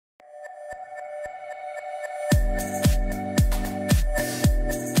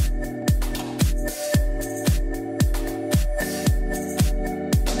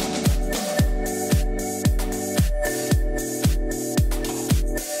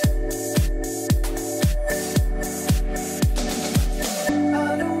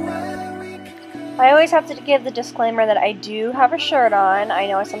always have to give the disclaimer that I do have a shirt on. I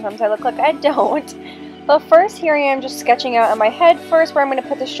know sometimes I look like I don't. But first, here I am just sketching out on my head first where I'm going to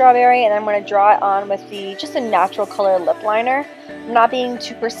put the strawberry, and I'm going to draw it on with just a natural color lip liner. I'm not being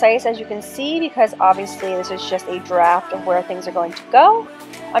too precise, as you can see, because obviously this is just a draft of where things are going to go.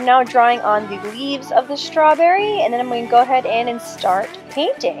 I'm now drawing on the leaves of the strawberry, and then I'm going to go ahead and start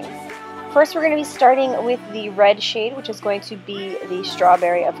painting. First, we're going to be starting with the red shade, which is going to be the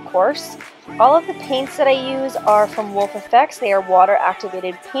strawberry, of course. All of the paints that I use are from Wolfe Effects. They are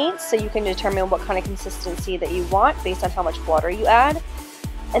water-activated paints, so you can determine what kind of consistency that you want based on how much water you add.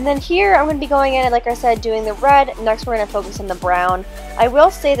 And then here, I'm going to be going in, like I said, doing the red. Next, we're going to focus on the brown. I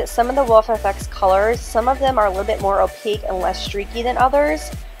will say that some of the Wolfe Effects colors, some of them are a little bit more opaque and less streaky than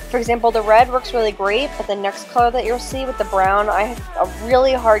others. For example, the red works really great, but the next color that you'll see with the brown, I had a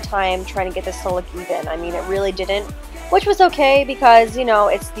really hard time trying to get this to look even. I mean, it really didn't, which was okay because, you know,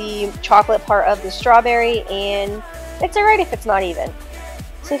 it's the chocolate part of the strawberry, and it's alright if it's not even.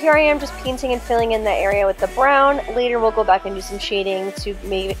 So here I am just painting and filling in that area with the brown. Later we'll go back and do some shading to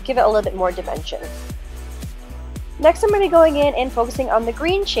maybe give it a little bit more dimension. Next, I'm going to be going in and focusing on the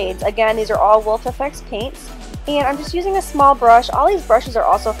green shades. Again, these are all Wolfe Effects paints. And I'm just using a small brush. All these brushes are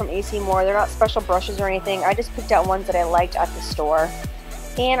also from AC Moore. They're not special brushes or anything. I just picked out ones that I liked at the store.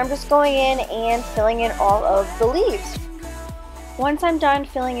 And I'm just going in and filling in all of the leaves. Once I'm done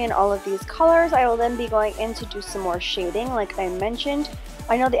filling in all of these colors, I will then be going in to do some more shading like I mentioned.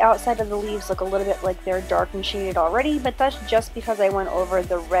 I know the outside of the leaves look a little bit like they're dark and shaded already, but that's just because I went over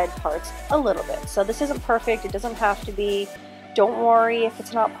the red parts a little bit. So this isn't perfect. It doesn't have to be. Don't worry if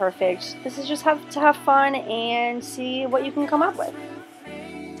it's not perfect. This is just to have fun and see what you can come up with.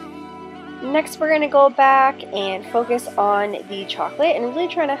 Next, we're going to go back and focus on the chocolate and really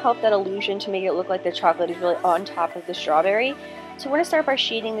trying to help that illusion to make it look like the chocolate is really on top of the strawberry. So we're going to start by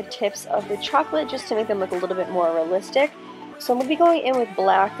shading the tips of the chocolate just to make them look a little bit more realistic. So I'm going to be going in with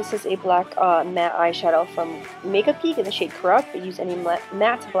black. This is a black matte eyeshadow from Geek in the shade Corrupt, but use any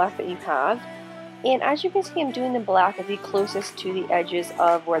matte black that you have. And as you can see, I'm doing the black at the closest to the edges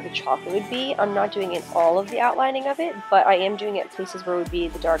of where the chocolate would be. I'm not doing it all of the outlining of it, but I am doing it places where it would be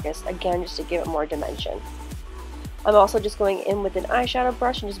the darkest, again, just to give it more dimension. I'm also just going in with an eyeshadow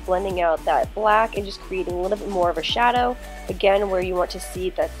brush and just blending out that black and just creating a little bit more of a shadow, again, where you want to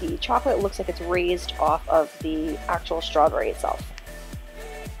see that the chocolate looks like it's raised off of the actual strawberry itself.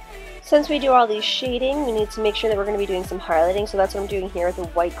 Since we do all these shading, we need to make sure that we're going to be doing some highlighting, so that's what I'm doing here with the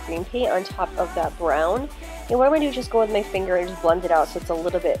white cream paint on top of that brown. And what I'm going to do is just go with my finger and just blend it out so it's a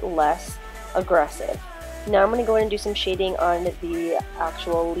little bit less aggressive. Now I'm going to go in and do some shading on the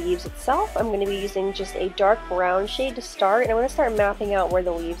actual leaves itself. I'm going to be using just a dark brown shade to start, and I'm going to start mapping out where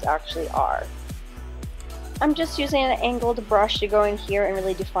the leaves actually are. I'm just using an angled brush to go in here and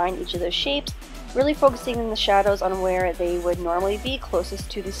really define each of those shapes. Really focusing on the shadows on where they would normally be closest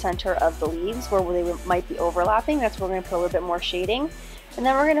to the center of the leaves, where they might be overlapping. That's where we're going to put a little bit more shading. And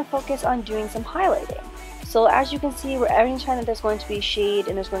then we're going to focus on doing some highlighting. So as you can see, every time that there's going to be shade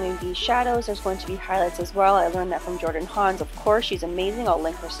and there's going to be shadows, there's going to be highlights as well. I learned that from Jordan Hans, of course. She's amazing. I'll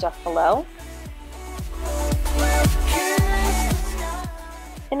link her stuff below.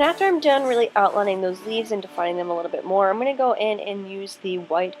 And after I'm done really outlining those leaves and defining them a little bit more, I'm going to go in and use the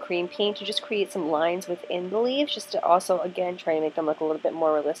white cream paint to just create some lines within the leaves, just to also, again, try to make them look a little bit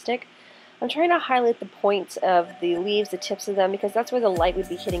more realistic. I'm trying to highlight the points of the leaves, the tips of them, because that's where the light would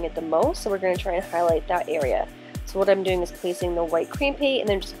be hitting it the most, so we're going to try and highlight that area. So what I'm doing is placing the white cream paint and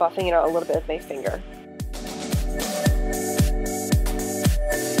then just buffing it out a little bit with my finger.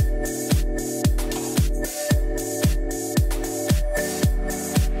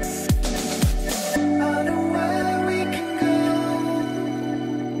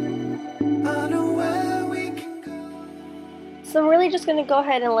 So I'm really just going to go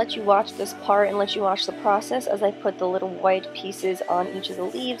ahead and let you watch this part and let you watch the process as I put the little white pieces on each of the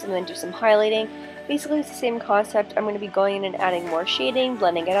leaves and then do some highlighting. Basically it's the same concept. I'm going to be going in and adding more shading,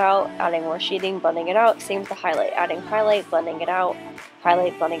 blending it out, adding more shading, blending it out. Same with the highlight, adding highlight, blending it out,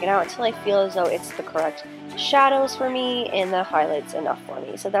 highlight, blending it out until I feel as though it's the correct shadows for me and the highlights enough for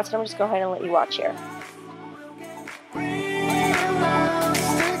me. So that's what I'm just going to go ahead and let you watch here.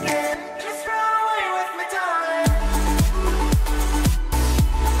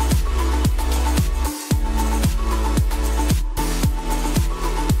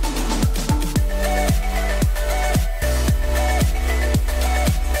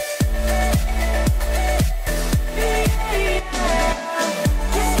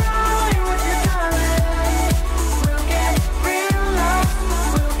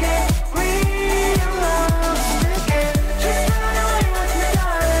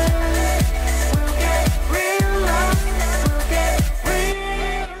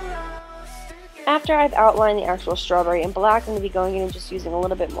 I've outlined the actual strawberry in black, I'm going to be going in and just using a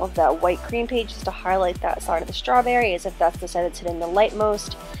little bit more of that white cream paint just to highlight that side of the strawberry as if that's the side that's hitting the light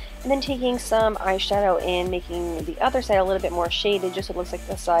most. And then taking some eyeshadow and making the other side a little bit more shaded just so it looks like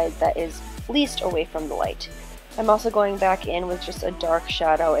the side that is least away from the light. I'm also going back in with just a dark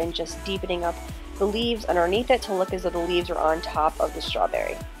shadow and just deepening up the leaves underneath it to look as though the leaves are on top of the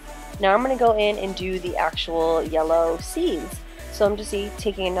strawberry. Now I'm going to go in and do the actual yellow seeds. So I'm just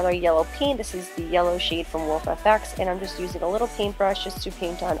taking another yellow paint. This is the yellow shade from Wolfe FX, and I'm just using a little paintbrush just to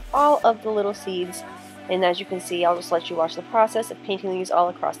paint on all of the little seeds. And as you can see, I'll just let you watch the process of painting these all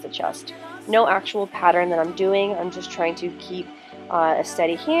across the chest. No actual pattern that I'm doing. I'm just trying to keep a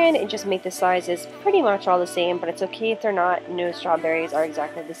steady hand and just make the sizes pretty much all the same, but it's okay if they're not. No strawberries are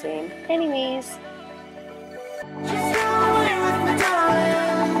exactly the same anyways.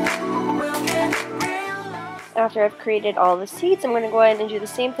 After I've created all the seeds, I'm going to go ahead and do the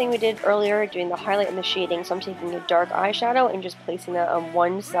same thing we did earlier, doing the highlight and the shading. So I'm taking a dark eyeshadow and just placing that on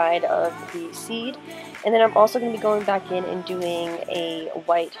one side of the seed. And then I'm also going to be going back in and doing a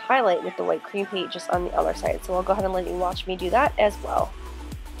white highlight with the white cream paint just on the other side. So I'll go ahead and let you watch me do that as well.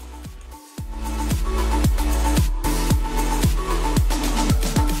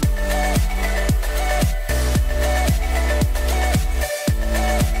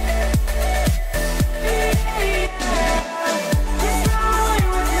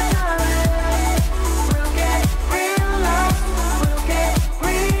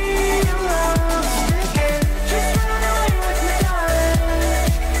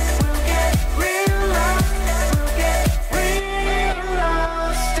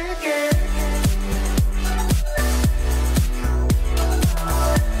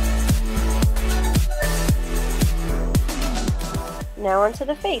 Now onto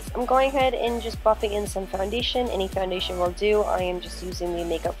the face. I'm going ahead and just buffing in some foundation. Any foundation will do. I am just using the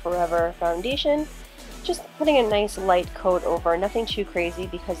Makeup Forever foundation. Just putting a nice light coat over, nothing too crazy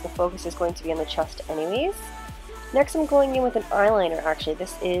because the focus is going to be on the chest anyways. Next I'm going in with an eyeliner actually.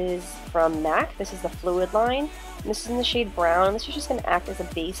 This is from MAC. This is the Fluid line. This is in the shade brown. This is just going to act as a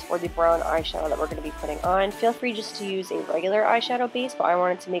base for the brown eyeshadow that we're going to be putting on. Feel free just to use a regular eyeshadow base, but I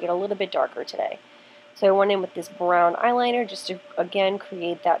wanted to make it a little bit darker today. So I went in with this brown eyeliner just to, again,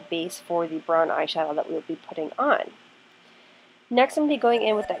 create that base for the brown eyeshadow that we'll be putting on. Next, I'm going to be going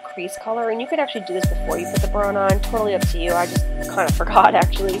in with that crease color, and you could actually do this before you put the brown on, totally up to you. I just kind of forgot,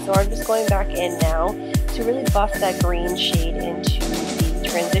 actually, so I'm just going back in now to really buff that green shade into the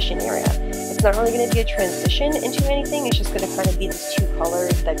transition area. It's not really going to be a transition into anything, it's just going to kind of be these two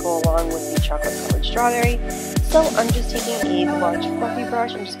colors that go along with the chocolate-colored strawberry. So I'm just taking a large fluffy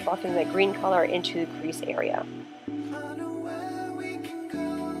brush and just buffing that green color into the crease area.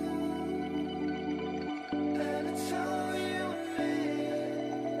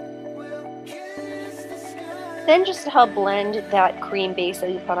 Then just to help blend that cream base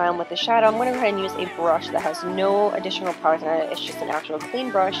that you put on with the shadow, I'm going to go ahead and use a brush that has no additional product on it. It's just an actual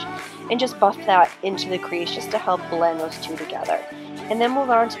clean brush, and just buff that into the crease just to help blend those two together. And then move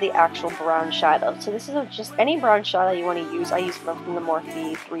on to the actual brown shadow. So this is just any brown shadow you want to use. I use from the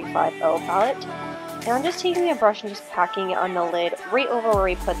Morphe 350 palette. And I'm just taking a brush and just packing it on the lid right over where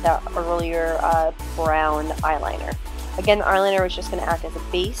we put that earlier brown eyeliner. Again, the eyeliner is just going to act as a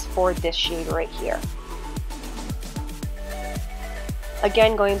base for this shade right here.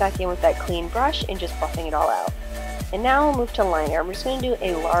 Again, going back in with that clean brush and just buffing it all out. And now we'll move to liner. I'm just going to do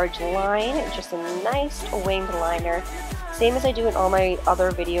a large line, just a nice winged liner. Same as I do in all my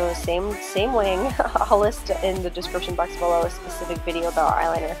other videos, same wing. I'll list in the description box below a specific video about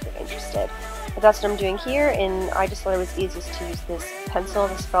eyeliner if you're interested. But that's what I'm doing here, and I just thought it was easiest to use this pencil,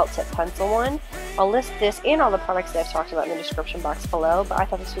 this felt tip pencil one. I'll list this and all the products that I've talked about in the description box below, but I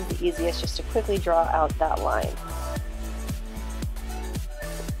thought this was the easiest just to quickly draw out that line.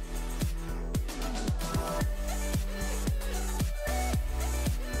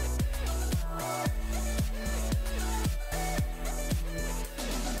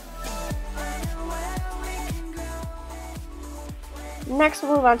 Next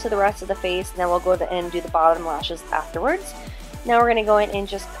we'll move on to the rest of the face, and then we'll go in and do the bottom lashes afterwards. Now we're going to go in and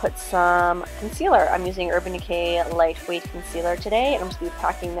just put some concealer. I'm using Urban Decay Lightweight Concealer today, and I'm just going to be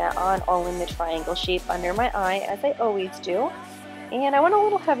packing that on all in the triangle shape under my eye, as I always do. And I went a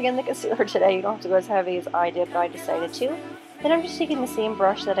little heavy on the concealer today. You don't have to go as heavy as I did, but I decided to. Then I'm just taking the same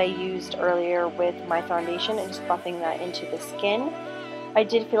brush that I used earlier with my foundation and just buffing that into the skin. I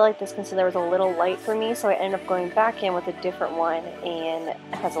did feel like this concealer was a little light for me, so I ended up going back in with a different one, and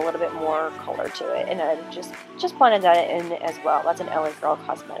it has a little bit more color to it, and I just blended that in as well. That's an LA Girl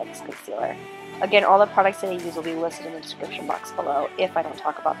Cosmetics concealer. Again, all the products that I use will be listed in the description box below if I don't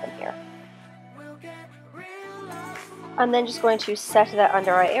talk about them here. I'm then just going to set that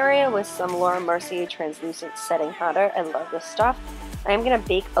under eye area with some Laura Mercier translucent setting powder. I love this stuff. I am going to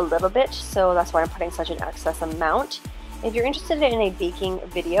bake a little bit, so that's why I'm putting such an excess amount. If you're interested in a baking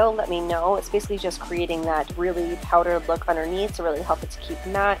video, let me know. It's basically just creating that really powdered look underneath to really help it to keep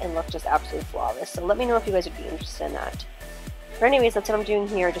matte and look just absolutely flawless. So let me know if you guys would be interested in that. But anyways, that's what I'm doing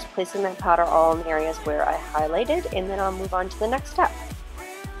here, just placing that powder all in the areas where I highlighted, and then I'll move on to the next step.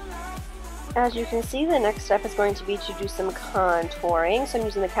 As you can see, the next step is going to be to do some contouring. So I'm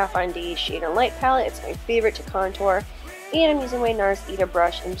using the Kat Von D Shader Light palette. It's my favorite to contour. And I'm using my NARS Eater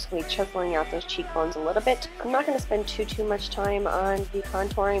brush. I'm just going to be chiseling out those cheekbones a little bit. I'm not going to spend too much time on the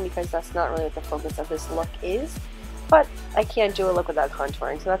contouring because that's not really what the focus of this look is. But I can't do a look without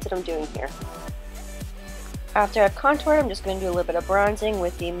contouring, so that's what I'm doing here. After I've contoured, I'm just going to do a little bit of bronzing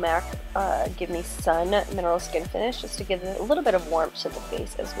with the MAC Give Me Sun Mineral Skin Finish, just to give it a little bit of warmth to the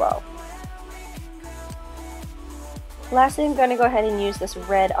face as well. Lastly, I'm going to go ahead and use this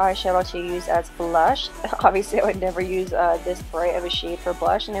red eyeshadow to use as blush. Obviously, I would never use this bright of a shade for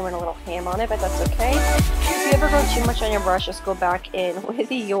blush, and I went a little ham on it, but that's okay. If you ever go too much on your brush, just go back in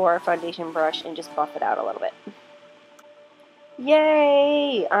with your foundation brush and just buff it out a little bit.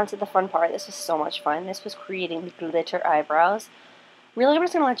 Yay! On to the fun part. This was so much fun. This was creating the glitter eyebrows. Really, I'm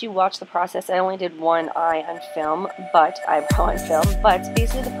just going to let you watch the process. I only did one eye on film, eyebrow on film, but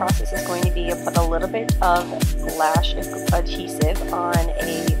basically the process is going to be you put a little bit of lash adhesive on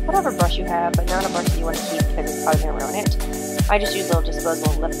whatever brush you have, but not a brush that you want to keep because it's probably going to ruin it. I just use little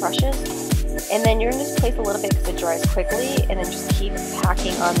disposable lip brushes, and then you're going to just place a little bit because it dries quickly, and then just keep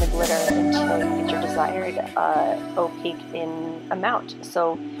packing on the glitter until you get your desired opaque in amount.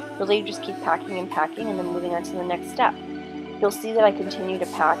 So really you just keep packing and packing and then moving on to the next step. You'll see that I continue to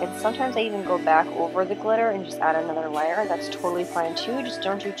pack, and sometimes I even go back over the glitter and just add another layer. That's totally fine too, just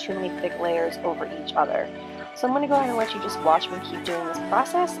don't do too many thick layers over each other. So I'm going to go ahead and let you just watch me keep doing this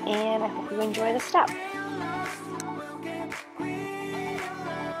process, and I hope you enjoy the step.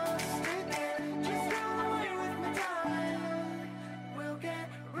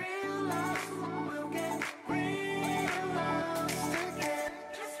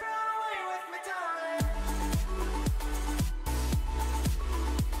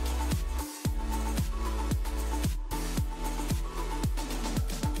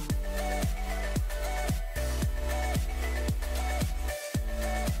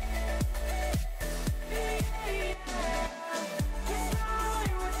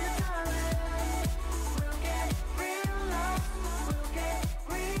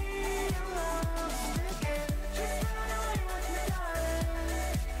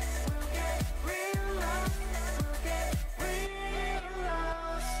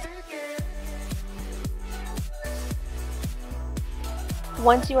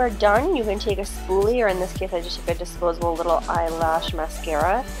 Once you are done, you can take a spoolie, or in this case I just took a disposable little eyelash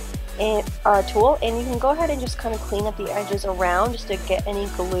mascara tool, and you can go ahead and just kind of clean up the edges around just to get any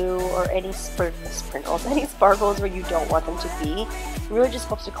glue or any sprinkles, any sparkles where you don't want them to be. It really just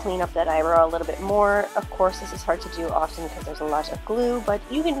helps to clean up that eyebrow a little bit more. Of course, this is hard to do often because there's a lot of glue, but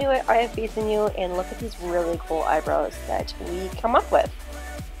you can do it. I have faith in you, and look at these really cool eyebrows that we come up with.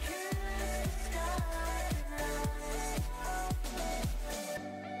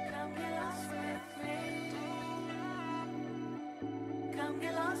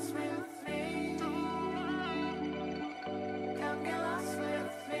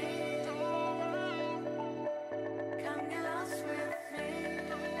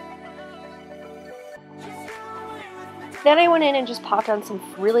 Then I went in and just popped on some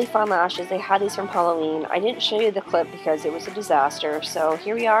really fun lashes. They had these from Halloween. I didn't show you the clip because it was a disaster. So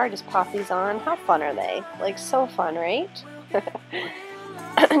here we are, just pop these on. How fun are they? Like, so fun, right?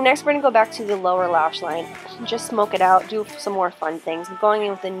 Next, we're going to go back to the lower lash line. Just smoke it out, do some more fun things. I'm going in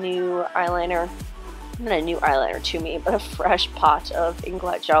with a new eyeliner. Not a new eyeliner to me, but a fresh pot of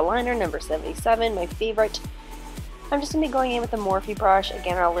Inglot Gel Liner, number 77, my favorite. I'm just going to be going in with a Morphe brush.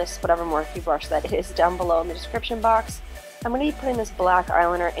 Again, I'll list whatever Morphe brush that is down below in the description box. I'm going to be putting this black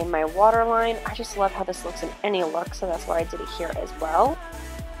eyeliner in my waterline. I just love how this looks in any look, so that's why I did it here as well.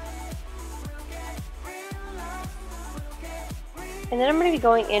 And then I'm going to be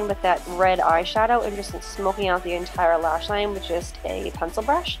going in with that red eyeshadow and just smoking out the entire lash line with just a pencil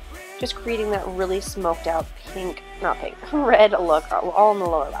brush. Just creating that really smoked out red look all in the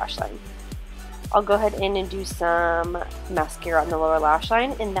lower lash line. I'll go ahead in and do some mascara on the lower lash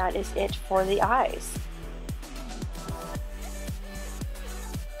line, and that is it for the eyes.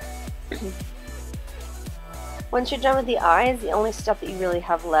 Once you're done with the eyes, the only stuff that you really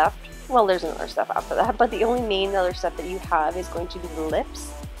have left, well, there's another stuff after that, but the only main other stuff that you have is going to be the lips.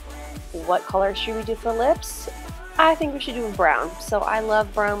 What color should we do for lips? I think we should do brown. So I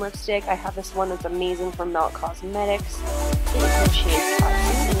love brown lipstick. I have this one that's amazing from Melt Cosmetics. It is in shade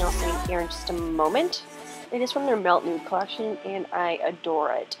Catsuit, and you'll see it here in just a moment. It is from their Melt Nude collection, and I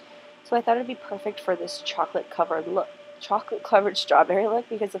adore it. So I thought it'd be perfect for this chocolate-covered strawberry look,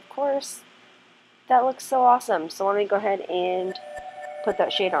 because of course, that looks so awesome. So let me go ahead and put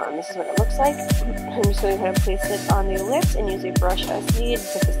that shade on. This is what it looks like. I'm just going to kind of place it on the lips and use a brush as needed,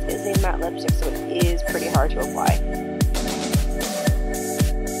 because this is a matte lipstick, so it is pretty hard to apply.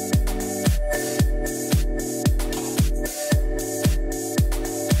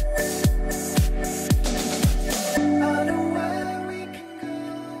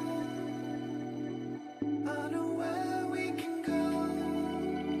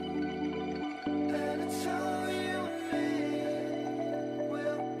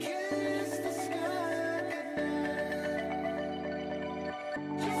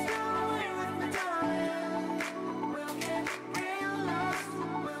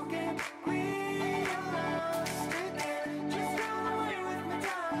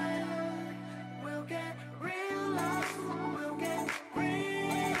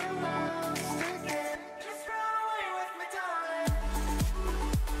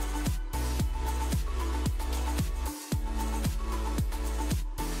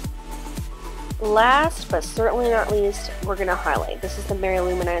 Last but certainly not least, we're going to highlight. This is the Berry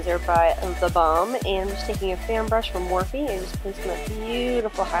Luminizer by The Balm, and I'm just taking a fan brush from Morphe and just placing that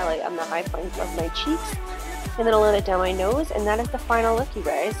beautiful highlight on the high points of my cheeks, and then a little bit down my nose, and that is the final look, you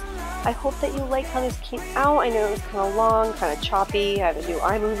guys. I hope that you like how this came out. I know it was kind of long, kind of choppy. I have a new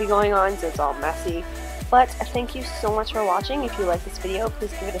iMovie going on, so it's all messy. But thank you so much for watching. If you like this video,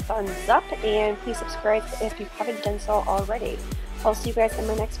 please give it a thumbs up, and please subscribe if you haven't done so already. I'll see you guys in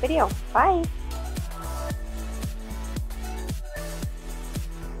my next video. Bye!